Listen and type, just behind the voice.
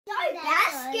your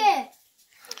basket?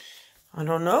 I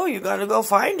don't know. You gotta go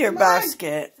find your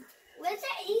basket. Where's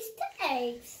the Easter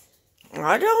eggs?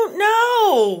 I don't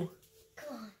know.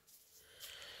 Come on.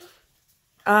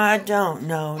 I don't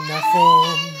know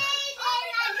nothing.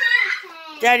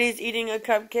 Daddy's eating a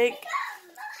cupcake.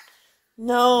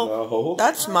 No.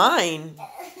 That's mine.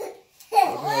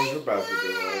 How's your basket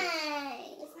doing?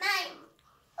 It's mine.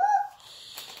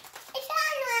 It's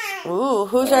on mine. Ooh,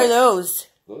 whose are those?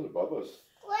 Those are Bubba's.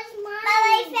 What's mine? But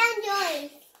I found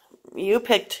yours. You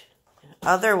picked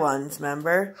other ones,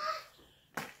 remember?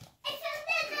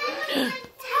 Oh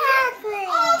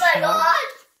my God!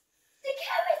 The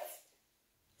carrots!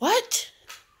 What?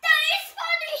 That is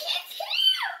funny! He's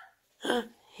here!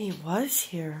 He was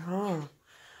here, huh?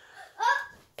 Oh,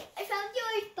 I found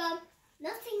yours, Bob.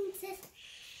 Nothing says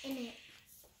in it.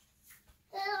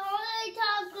 There's only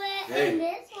chocolate in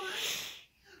this one.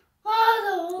 Oh,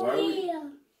 the wheel.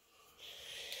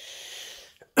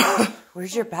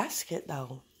 Where's your basket,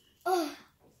 though? Oh.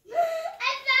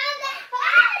 I found that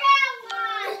other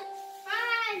one.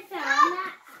 I found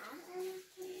that.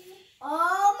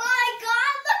 Oh my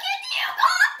God! Look at you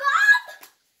go, Bob!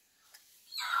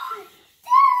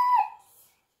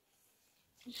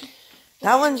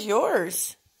 That one's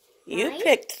yours. You Mine?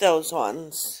 picked those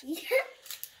ones.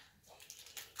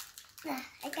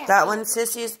 That one's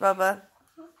Sissy's, Bubba.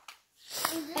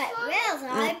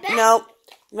 Nope.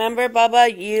 Remember, Bubba,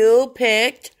 you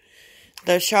picked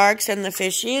the sharks and the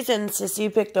fishies, and Sissy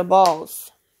picked the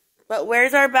balls. But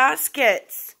where's our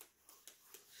baskets?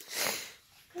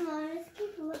 Come on, let's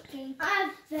keep looking.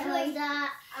 I found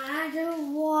that other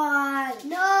one.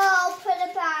 No, put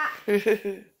it back.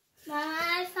 Mom,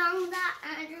 I found that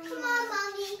other one. Come on,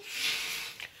 Mommy.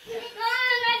 Mom,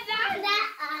 I found that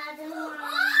other one.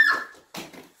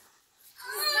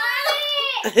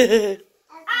 Mommy!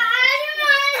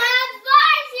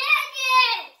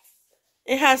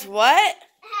 It has what?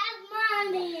 It has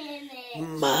money in it.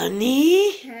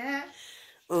 Money? Huh?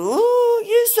 Ooh,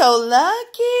 you're so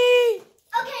lucky.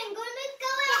 Okay, I'm gonna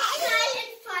go outside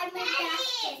and find my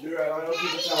basket. You're right, I don't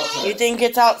think it's outside. You think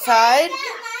it's outside?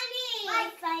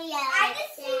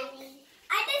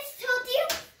 I just told you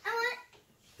I want.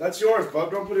 That's yours,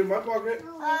 Bub. Don't put it in my pocket. I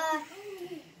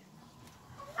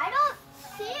don't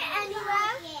see it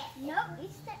anywhere. Nope,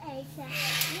 it's the eggs.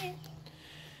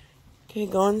 Okay,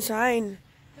 go inside.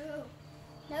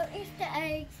 No Easter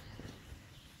eggs.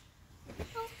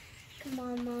 Oh, come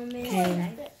on, Mommy.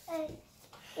 Okay.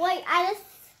 Wait, I just.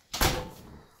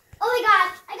 Oh my God!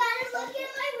 I gotta look in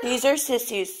my room. These are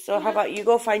Sissy's, so how about you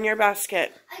go find your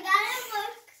basket? I gotta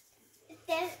look if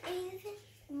there's anything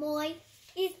more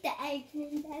Easter eggs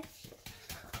in there.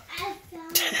 I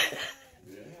found it.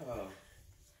 Yeah.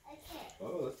 Okay.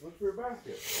 Oh, let's look for your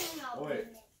basket. No. Oh, wait.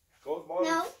 Go with Mom.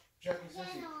 No. Check with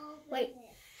Sissy. Wait.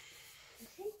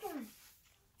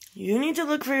 You need to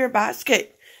look for your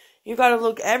basket. You gotta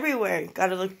look everywhere. You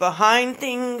gotta look behind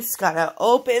things, gotta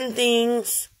open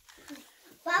things.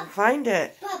 Bob, Find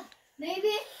it. Bob,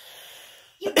 maybe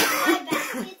you put my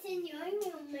baskets in your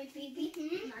room, my baby.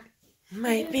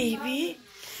 My baby.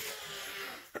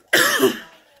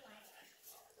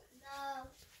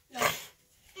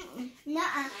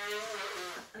 Nuh-uh.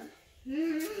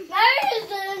 Mine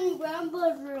is in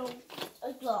Grandpa's room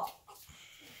as well.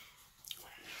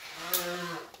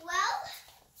 Well,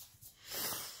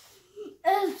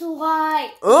 it's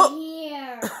right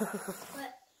here.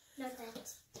 But no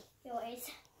thanks. Yours.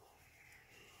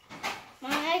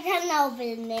 I can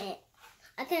open it.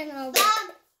 I can open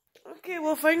it. Okay,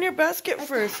 well find your basket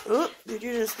first. Oop, did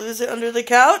you just lose it under the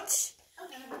couch?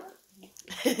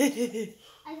 Okay.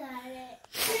 I got it.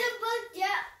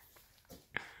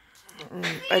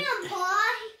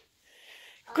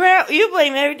 You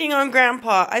blame everything on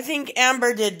Grandpa. I think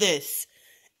Amber did this.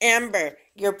 Amber,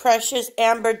 your precious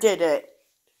Amber did it.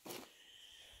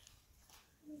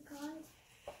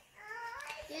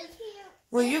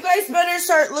 Well, you guys better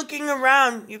start looking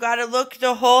around. You gotta look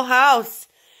the whole house.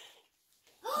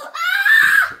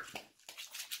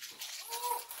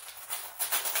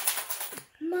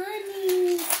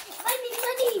 Money.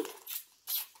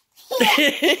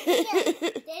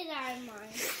 These are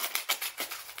mine.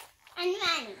 And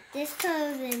money. This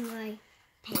goes in my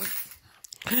pants.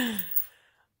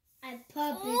 I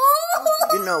pop it.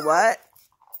 You know what?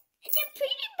 It's a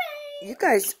pretty bag.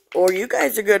 You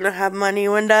guys are gonna have money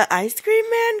when the ice cream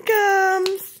man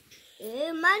comes.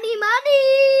 Money.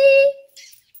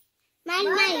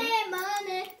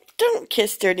 Money. Don't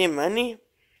kiss dirty money.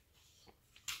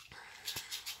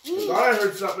 I thought I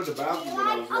heard something in the bathroom when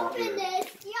I was walking Open in. this.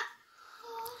 Yeah.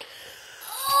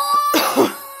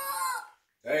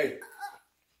 Hey.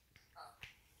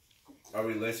 Are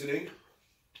we listening?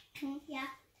 Yeah.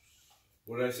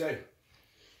 What did I say?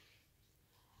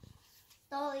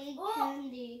 Don't eat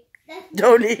candy.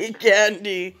 Don't eat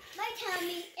candy. My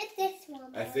tummy. It's this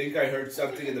one. I think I heard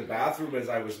something in the bathroom as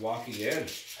I was walking in.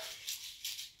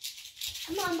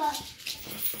 Come on, Bob.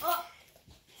 Oh.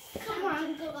 Come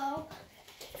on, girl.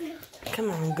 Come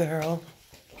on, girl.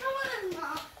 Come on,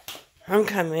 Mom. I'm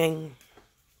coming.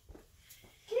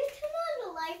 Can you turn on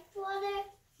the light, water?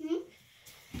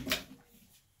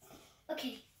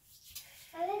 Okay.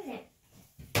 What is it?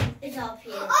 It's up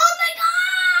here. Oh my God!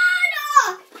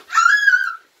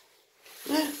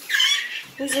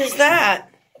 Whose is that?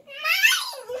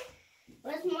 Mine!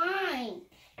 What's mine?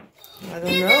 I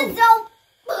don't know. So...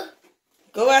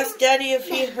 Go ask Daddy if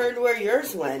he heard where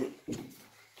yours went.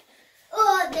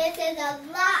 Oh, this is a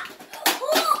lot.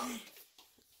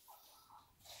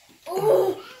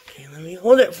 Oh. Okay, let me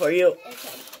hold it for you.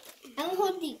 I'm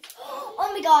holding.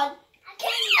 Oh my God.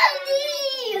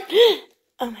 Candy!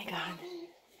 Oh my God.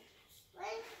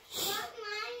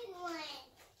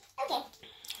 Okay.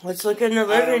 Let's look in the I don't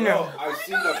living know. room.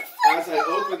 As I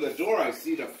open the door, I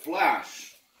see the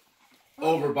flash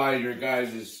over by your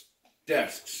guys'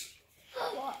 desks.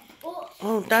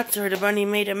 Oh, that's where the bunny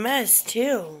made a mess,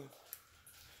 too.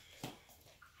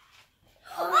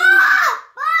 Mom!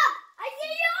 I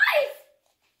see your eyes!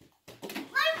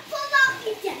 Let's pull out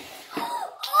your desk.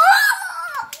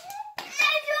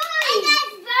 That's right! And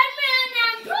that's Batman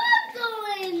and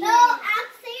Brooklyn! No,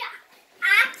 actually,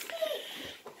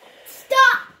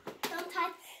 stop! Don't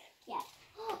touch yet.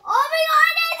 Oh my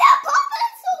God, there's a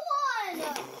professor one!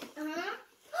 Oh my God!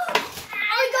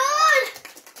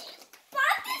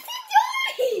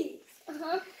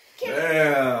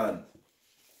 Man.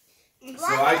 So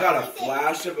I got a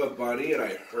flash of a bunny and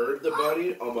I heard the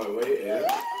bunny on my way in.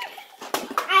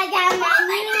 I got my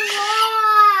new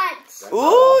watch!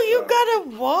 Ooh, you got a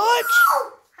watch?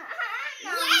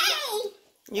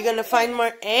 Yay! You gonna find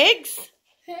more eggs?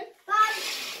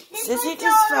 This Sissy one's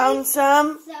just yours. found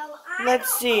some. So Let's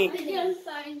see. I can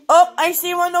find. Oh, I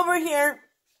see one over here.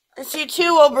 I see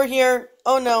two over here.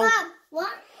 Oh no. Mom,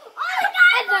 what? Oh,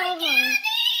 I got candy!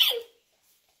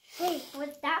 Wait,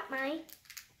 was that mine?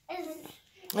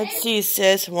 Let's see,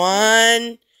 sis.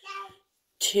 1,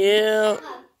 2. Another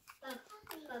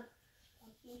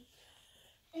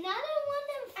one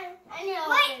of I know.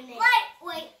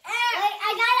 Wait. I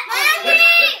got it.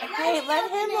 Hey, let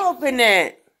him open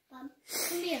it. Come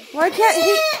here. Why can't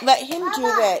he let him do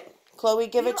it? Chloe,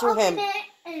 give it to You him. open it,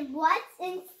 and what's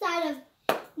inside of?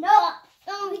 No,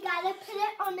 we gotta put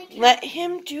it on the camera. Let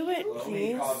him do it, Chloe,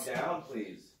 please. calm down,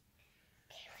 please.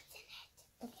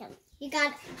 Okay, you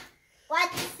got.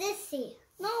 What's this here?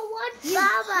 No, what's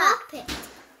Baba? Pop it.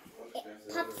 It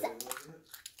pops up.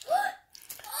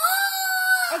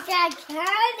 I got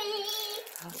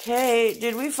candy. Okay,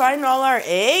 did we find all our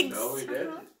eggs? No, we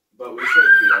didn't. But we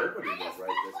shouldn't be opening it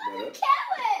right this minute.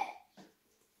 Carrot.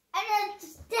 And then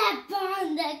step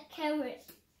on the carrot.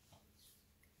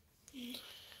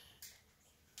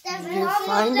 Did you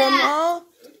find them all?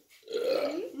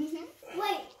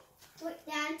 Wait,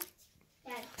 Dad.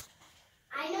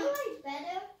 I know it's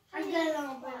better. I'm gonna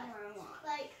open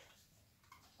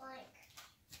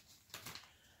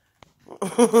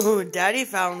Ooh, Daddy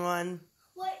found one.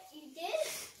 what you did?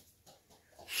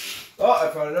 Oh, I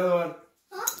found another one.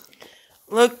 Huh?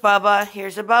 Look, Baba.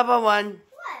 Here's a Baba one.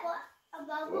 What? A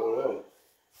bubble? Whoa.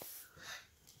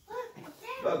 Look,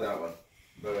 there. Not that one.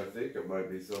 But I think it might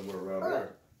be somewhere around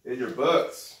there. In your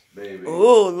books, maybe.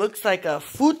 Ooh, looks like a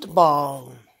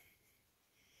football.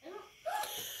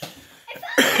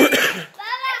 Baba,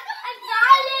 I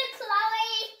found it,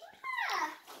 Chloe.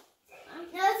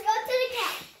 Now let's go to the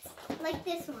cat. Like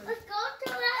this one. Let's go to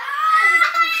the...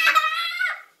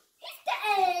 It's the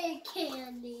egg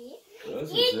candy. This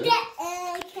is Eat it. the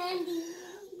egg candy.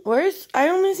 Where's... I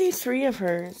only see 3 of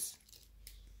hers.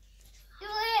 Do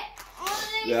it.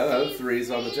 Only Yeah, that see 3's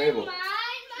on the table. mine.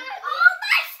 Oh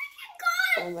my freaking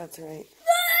God. Oh, that's right.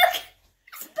 Look!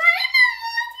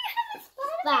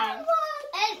 Spider-Man!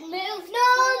 It moves. No.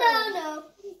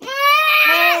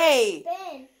 Hey!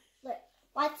 Ben, look.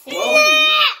 What's it? Chloe.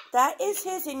 That is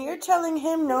his, and you're telling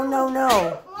him no. You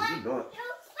do not.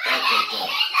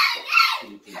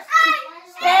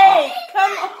 Hey,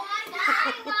 come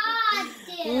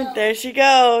on. There she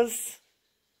goes.